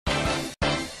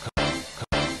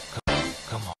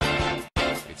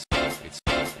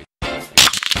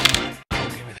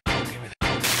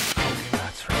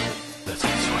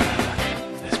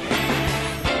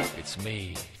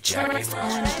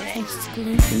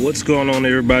What's going on,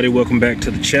 everybody? Welcome back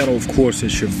to the channel. Of course,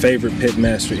 it's your favorite pit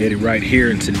master, Eddie Wright here,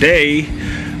 and today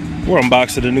we're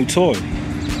unboxing a new toy.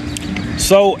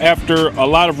 So after a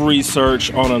lot of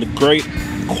research on a great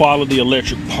quality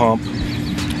electric pump,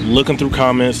 looking through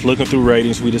comments, looking through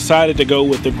ratings, we decided to go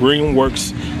with the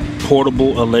Greenworks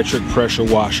portable electric pressure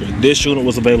washer. This unit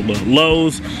was available at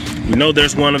Lowe's. We know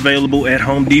there's one available at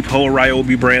Home Depot,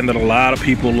 Ryobi brand, that a lot of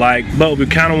people like, but we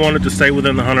kind of wanted to stay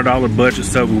within the $100 budget,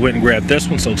 so we went and grabbed this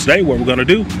one. So today what we're going to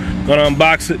do, going to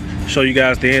unbox it, show you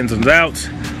guys the ins and outs,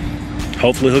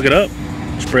 hopefully hook it up,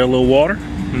 spray a little water,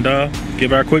 and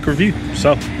give our quick review.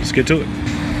 So let's get to it.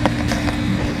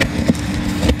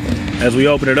 As we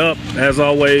open it up, as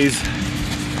always,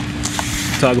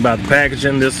 talk about the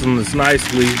packaging. This one is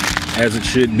nicely as it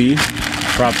should be,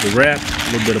 properly wrapped.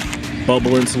 A little bit of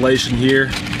bubble insulation here.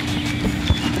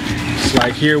 It's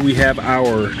like here we have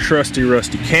our trusty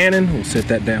rusty cannon. We'll set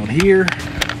that down here.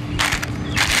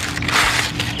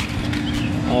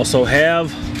 Also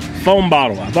have foam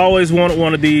bottle. I've always wanted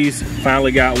one of these,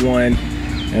 finally got one,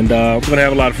 and we're gonna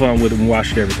have a lot of fun with it and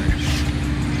wash everything.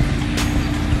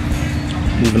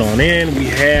 Moving on in, we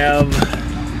have,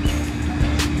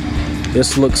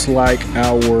 this looks like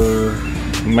our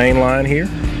main line here.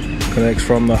 Connects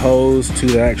from the hose to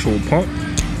the actual pump.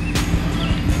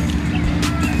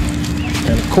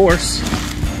 And of course,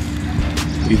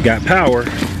 we've got power.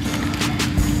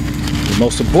 The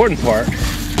most important part,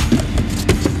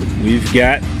 we've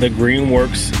got the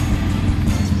Greenworks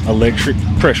electric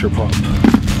pressure pump.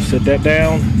 Set that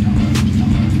down.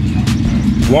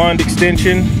 Wand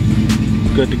extension,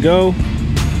 good to go.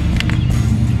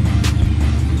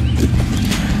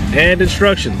 And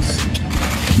instructions.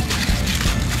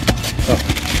 Oh,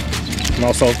 and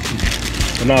also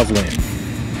the nozzle end.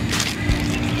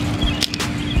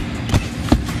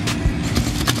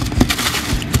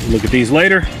 Look at these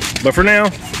later, but for now,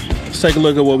 let's take a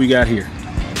look at what we got here.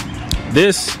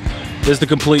 This is the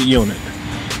complete unit.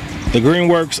 The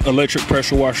Greenworks electric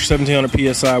pressure washer,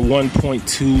 1700 psi,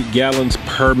 1.2 gallons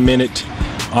per minute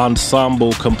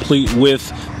ensemble, complete with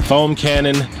foam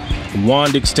cannon,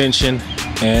 wand extension,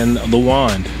 and the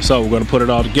wand. So we're going to put it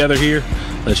all together here,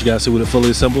 let you guys see what it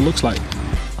fully assembled looks like.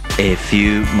 A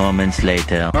few moments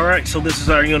later. All right, so this is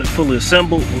our unit fully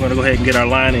assembled. We're going to go ahead and get our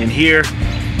line in here.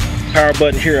 Power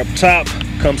button here up top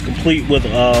comes complete with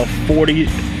a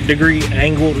 40-degree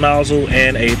angle nozzle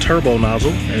and a turbo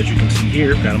nozzle. As you can see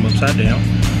here, got them upside down,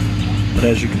 but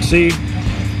as you can see,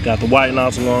 got the white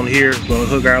nozzle on here. Going to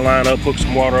hook our line up, hook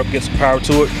some water up, get some power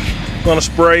to it. Gonna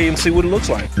spray and see what it looks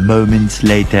like. Moments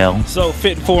later. So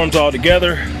fit forms all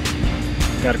together.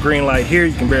 Got a green light here.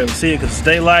 You can barely see it because it's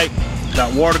daylight.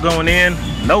 Got water going in.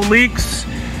 No leaks.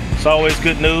 It's always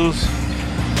good news.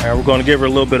 And we're gonna give her a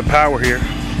little bit of power here.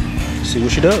 See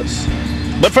what she does.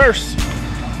 But first,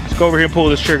 let's go over here and pull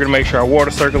this trigger to make sure our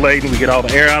water's circulating. We get all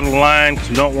the air out of the line because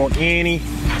we don't want any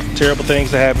terrible things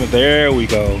to happen. There we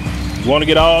go. We want to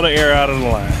get all the air out of the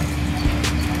line.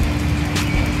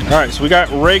 All right, so we got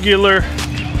regular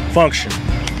function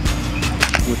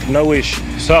with no issue.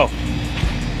 So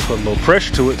put a little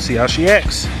pressure to it, see how she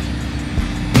acts.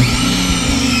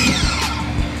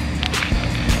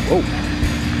 Whoa.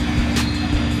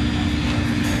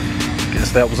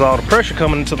 Guess that was all the pressure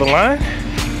coming into the line.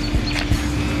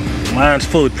 The line's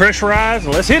fully pressurized,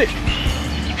 and let's hit it.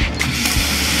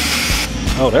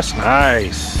 Oh, that's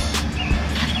nice.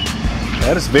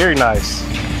 That is very nice.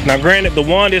 Now granted, the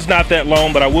wand is not that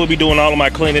long, but I will be doing all of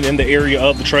my cleaning in the area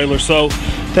of the trailer. So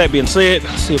that being said,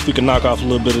 let's see if we can knock off a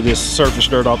little bit of this surface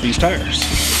dirt off these tires.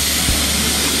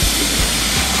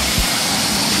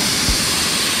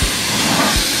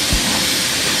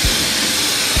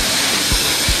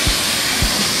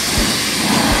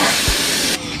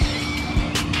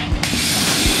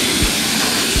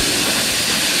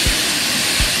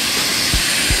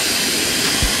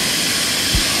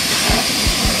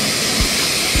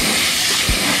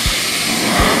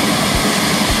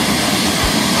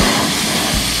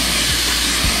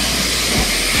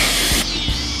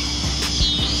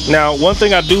 Now, one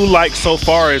thing I do like so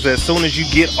far is as soon as you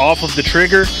get off of the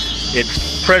trigger, it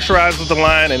pressurizes the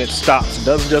line and it stops. It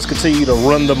doesn't just continue to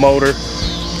run the motor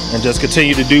and just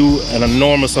continue to do an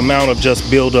enormous amount of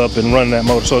just build up and run that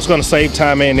motor. So it's going to save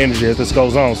time and energy as this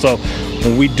goes on. So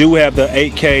when we do have the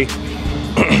 8K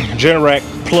Generac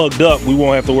plugged up, we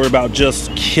won't have to worry about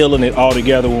just killing it all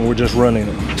together when we're just running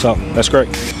it. So that's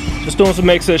great. Just doing some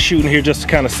excess shooting here just to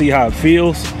kind of see how it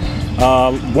feels.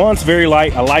 One's very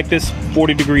light. I like this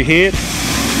 40-degree head.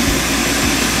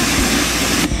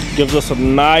 Gives us a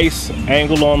nice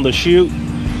angle on the shoot.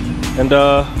 And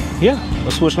yeah,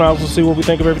 let's switch nozzles and see what we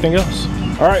think of everything else.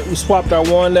 All right, we swapped our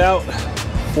wand out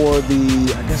for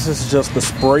the, I guess this is just the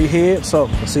spray head. So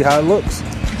let's see how it looks.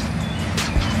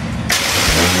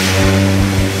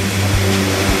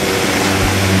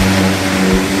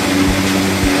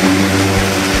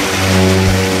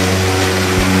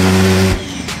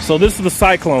 So this is the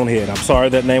cyclone head. I'm sorry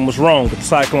that name was wrong, but the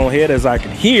cyclone head, as I can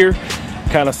hear,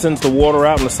 kind of sends the water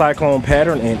out in the cyclone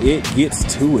pattern and it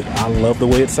gets to it. I love the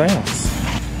way it sounds.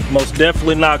 Most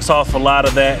definitely knocks off a lot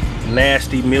of that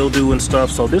nasty mildew and stuff.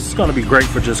 So this is going to be great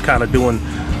for just kind of doing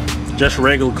just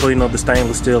regular cleaning of the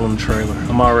stainless steel in the trailer.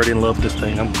 I'm already in love with this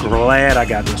thing. I'm glad I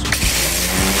got this one.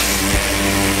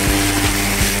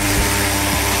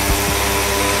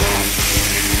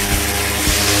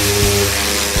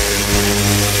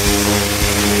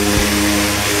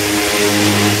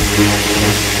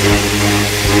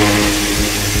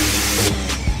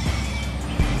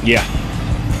 Yeah,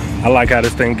 I like how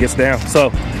this thing gets down.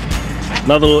 So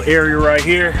another little area right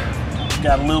here,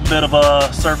 got a little bit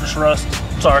of surface rust,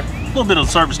 sorry, a little bit of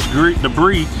surface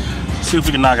debris. Let's see if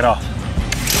we can knock it off.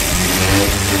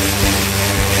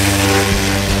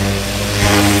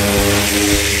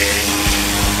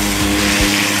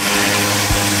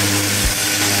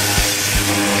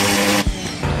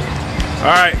 All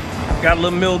right, got a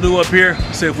little mildew up here.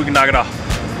 Let's see if we can knock it off.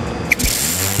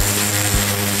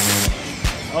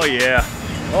 Oh yeah,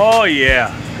 oh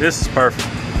yeah, this is perfect.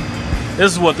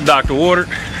 This is what the doctor ordered.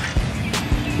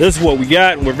 This is what we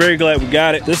got, and we're very glad we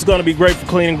got it. This is gonna be great for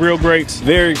cleaning grill grates.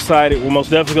 Very excited. We're most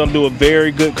definitely gonna do a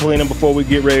very good cleaning before we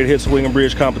get ready to hit swing and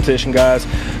bridge competition, guys.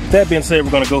 That being said,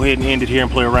 we're gonna go ahead and end it here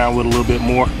and play around with it a little bit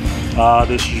more.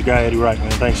 This is your guy, Eddie Wright,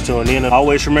 man. Thanks for tuning in. And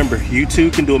always remember, you too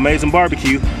can do amazing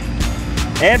barbecue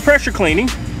and pressure cleaning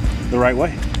the right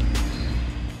way.